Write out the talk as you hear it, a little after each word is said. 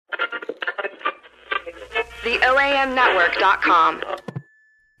TheOAMNetwork.com.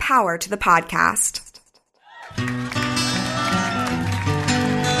 Power to the podcast.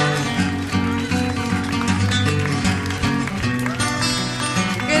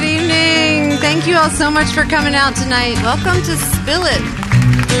 Good evening. Thank you all so much for coming out tonight. Welcome to Spillit.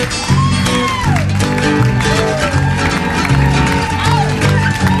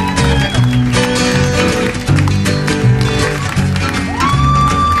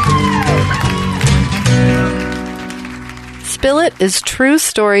 Spillit is true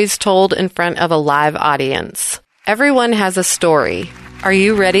stories told in front of a live audience. Everyone has a story. Are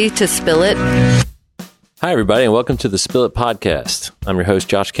you ready to spill it? Hi, everybody, and welcome to the Spillit podcast. I'm your host,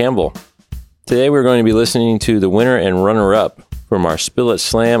 Josh Campbell. Today, we're going to be listening to the winner and runner-up from our Spillit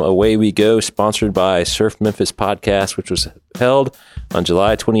Slam Away We Go, sponsored by Surf Memphis podcast, which was held on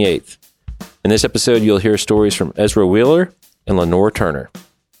July 28th. In this episode, you'll hear stories from Ezra Wheeler and Lenore Turner.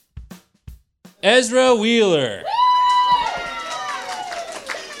 Ezra Wheeler.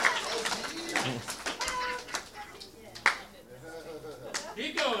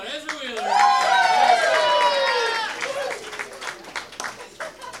 Keep going, Ezra Wheeler.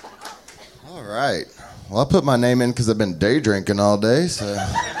 All right. Well, I put my name in because I've been day drinking all day, so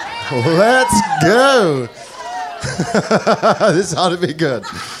let's go. This ought to be good.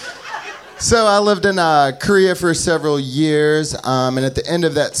 So I lived in Korea for several years, and at the end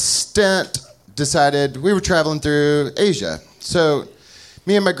of that stint, decided we were traveling through Asia. So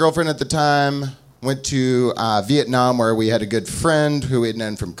me and my girlfriend at the time went to Vietnam, where we had a good friend who we had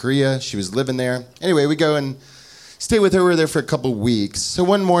known from Korea. She was living there. Anyway, we go and stay with her. We were there for a couple weeks. So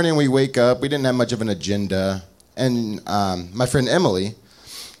one morning we wake up. We didn't have much of an agenda. And my friend Emily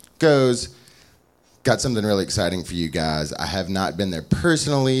goes, got something really exciting for you guys. I have not been there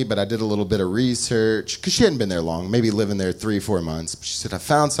personally, but I did a little bit of research, because she hadn't been there long, maybe living there 3-4 months. She said, I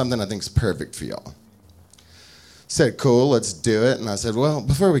found something I think is perfect for y'all. Said, cool, let's do it. And I said, well,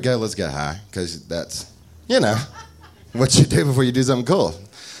 before we go, let's get high, because that's, what you do before you do something cool.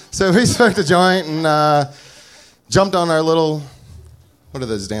 So we smoked a joint and jumped on our little, what are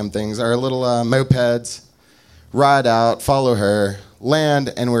those damn things, our little mopeds, ride out, follow her,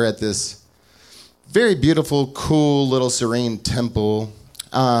 land, and we're at this very beautiful, cool, little serene temple.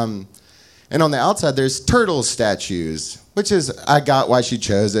 And on the outside, there's turtle statues, which is, I got why she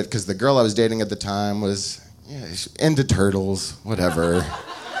chose it, because the girl I was dating at the time was into turtles, whatever.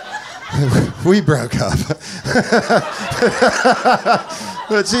 We broke up.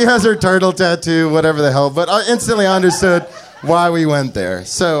 But she has her turtle tattoo, whatever the hell. But I instantly understood why we went there.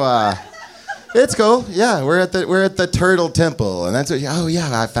 So it's cool. Yeah, we're at the turtle temple, and that's what. Oh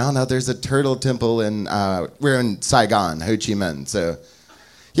yeah, I found out there's a turtle temple in we're in Saigon, Ho Chi Minh. So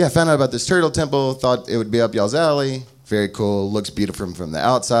yeah, I found out about this turtle temple. Thought it would be up y'all's alley. Very cool. Looks beautiful from the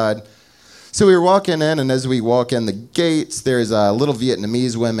outside. So we were walking in, and as we walk in the gates, there's little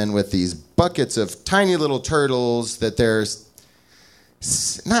Vietnamese women with these buckets of tiny little turtles that they're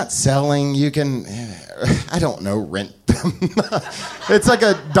not selling. You can, I don't know, rent them. It's like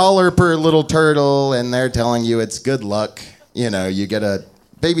 $1 per little turtle, and they're telling you it's good luck. You get a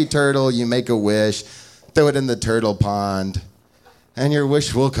baby turtle, you make a wish, throw it in the turtle pond, and your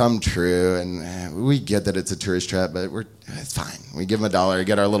wish will come true. And we get that it's a tourist trap, but it's fine. We give them $1,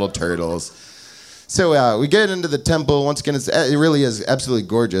 get our little turtles. So we get into the temple. Once again, it really is absolutely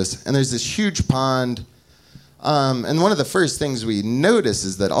gorgeous. And there's this huge pond. And one of the first things we notice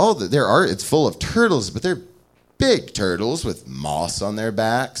is that it's full of turtles, but they're big turtles with moss on their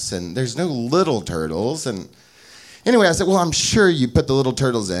backs, and there's no little turtles. And anyway, I said, well, I'm sure you put the little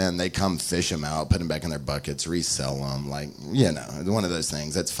turtles in, they come fish them out, put them back in their buckets, resell them, one of those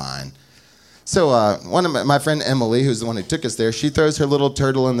things. That's fine. So one of my friend Emily, who's the one who took us there, she throws her little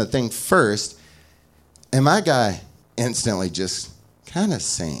turtle in the thing first, and my guy instantly just kind of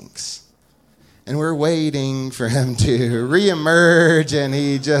sinks. And we're waiting for him to reemerge, and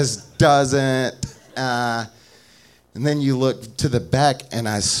he just doesn't. And then you look to the back, and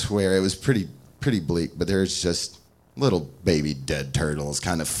I swear it was pretty bleak, but there's just little baby dead turtles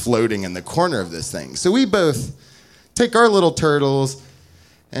kind of floating in the corner of this thing. So we both take our little turtles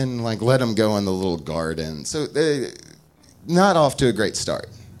and let them go in the little garden. So not off to a great start.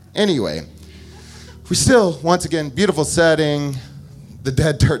 Anyway, we still, once again, beautiful setting. The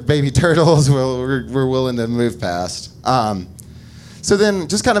dead baby turtles we're willing to move past. So then,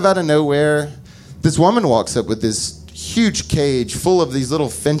 just kind of out of nowhere, this woman walks up with this huge cage full of these little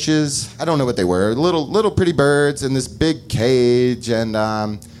finches. I don't know what they were. Little pretty birds in this big cage. And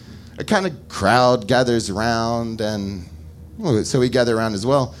a kind of crowd gathers around. And so we gather around as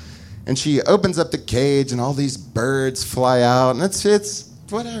well. And she opens up the cage, and all these birds fly out. And it's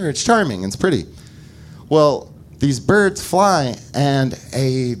whatever. It's charming. It's pretty. Well, these birds fly, and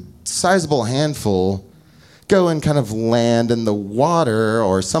a sizable handful go and kind of land in the water,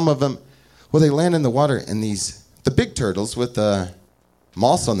 or some of them, well, they land in the water, and the big turtles with the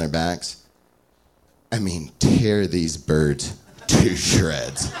moss on their backs, I mean, tear these birds to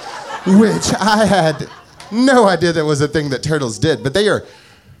shreds, which I had no idea that was a thing that turtles did, but they are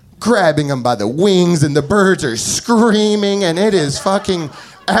grabbing them by the wings, and the birds are screaming, and it is fucking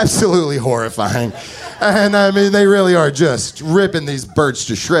absolutely horrifying. And I mean, they really are just ripping these birds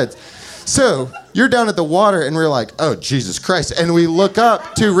to shreds. So you're down at the water, and we're like, oh, Jesus Christ. And we look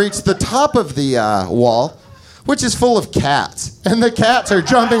up to reach the top of the wall, which is full of cats. And the cats are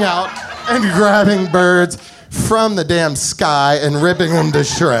jumping out and grabbing birds from the damn sky and ripping them to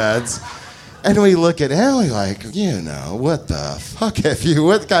shreds. And we look at Ellie like, what the fuck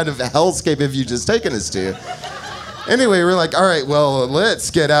what kind of hellscape have you just taken us to? Anyway, we're like, all right, well,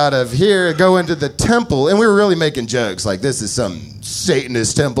 let's get out of here, go into the temple. And we were really making jokes, like this is some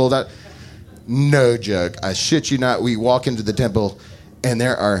Satanist temple. No joke. I shit you not. We walk into the temple, and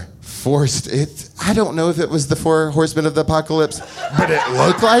there are I don't know if it was the 4 horsemen of the apocalypse, but it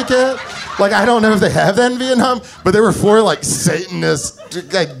looked like it. Like, I don't know if they have that in Vietnam, but there were 4, like, Satanist,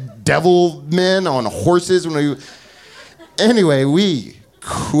 like, devil men on horses. Anyway, we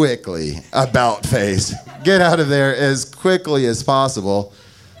quickly, about face, get out of there as quickly as possible,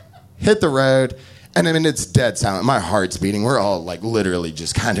 hit the road, and I mean, it's dead silent. My heart's beating. We're all, like, literally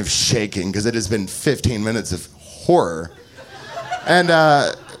just kind of shaking because it has been 15 minutes of horror. And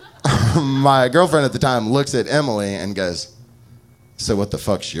my girlfriend at the time looks at Emily and goes, so what the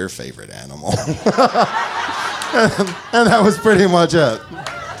fuck's your favorite animal? and that was pretty much it.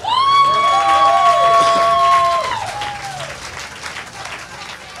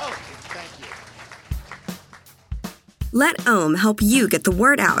 Let Ohm help you get the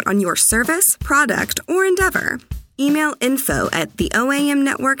word out on your service, product, or endeavor. Email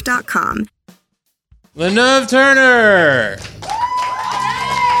info@theoamnetwork.com. Lenove Turner.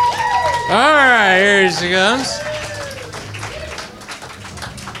 All right, here she comes.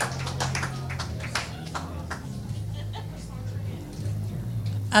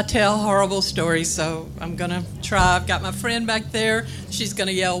 I tell horrible stories, so I'm going to try. I've got my friend back there. She's going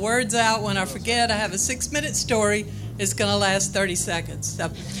to yell words out when I forget. I have a 6-minute story. It's going to last 30 seconds. So,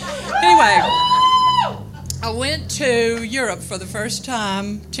 anyway, I went to Europe for the first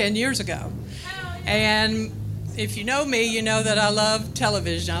time 10 years ago. And if you know me, you know that I love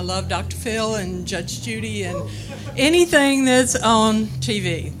television. I love Dr. Phil and Judge Judy and anything that's on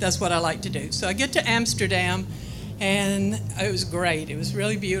TV. That's what I like to do. So I get to Amsterdam, and it was great. It was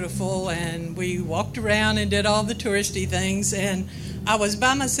really beautiful, and we walked around and did all the touristy things, and I was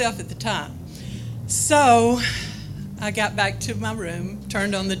by myself at the time. So I got back to my room,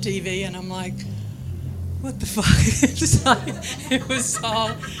 turned on the TV, and I'm like, what the fuck? It was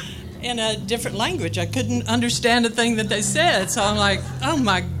all in a different language. I couldn't understand a thing that they said. So I'm like, oh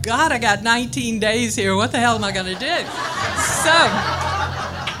my God, I got 19 days here. What the hell am I going to do? So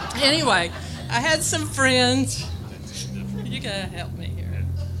anyway, I had some friends. You got to help me here.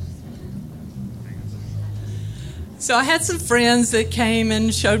 So I had some friends that came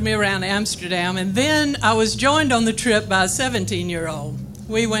and showed me around Amsterdam. And then I was joined on the trip by a 17-year-old.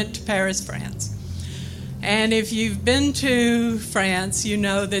 We went to Paris, France. And if you've been to France, you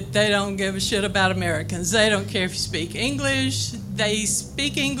know that they don't give a shit about Americans. They don't care if you speak English. They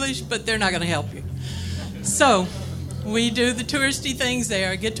speak English, but they're not going to help you. So we do the touristy things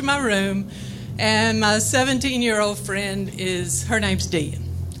there. I get to my room, and my 17-year-old friend her name's Dee.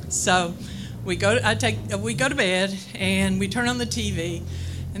 So we go to bed, and we turn on the TV,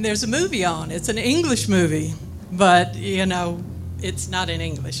 and there's a movie on. It's an English movie, but, it's not in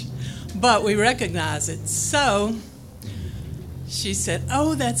English. But we recognize it. So she said,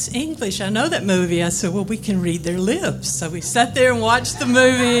 oh, that's English. I know that movie. I said, well, we can read their lips. So we sat there and watched the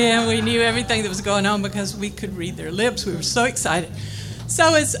movie, and we knew everything that was going on because we could read their lips. We were so excited.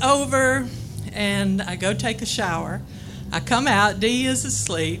 So it's over, and I go take a shower. I come out. Dee is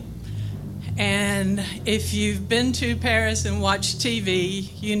asleep. And if you've been to Paris and watched TV,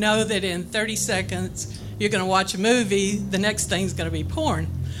 you know that in 30 seconds you're going to watch a movie. The next thing's going to be porn.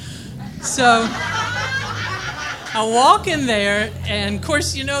 So I walk in there, and of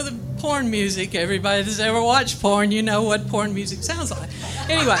course, you know the porn music. Everybody that's ever watched porn, you know what porn music sounds like.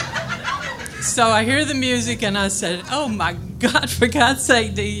 Anyway, so I hear the music, and I said, oh my God, for God's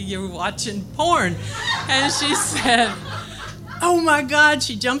sake, Dee, you're watching porn. And she said, oh my God.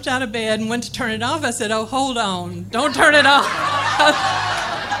 She jumped out of bed and went to turn it off. I said, oh, hold on. Don't turn it off.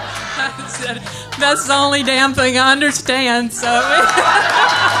 I said, that's the only damn thing I understand. So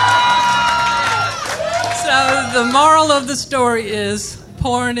the moral of the story is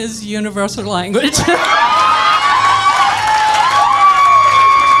porn is universal language.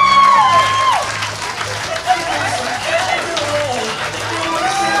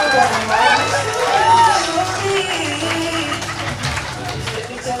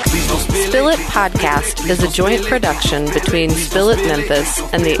 Spillit Podcast is a joint production between Spillit Memphis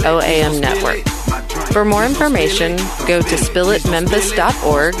and the OAM Network. For more information, go to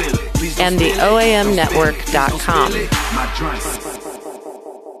spillitmemphis.org and the OAMnetwork.com.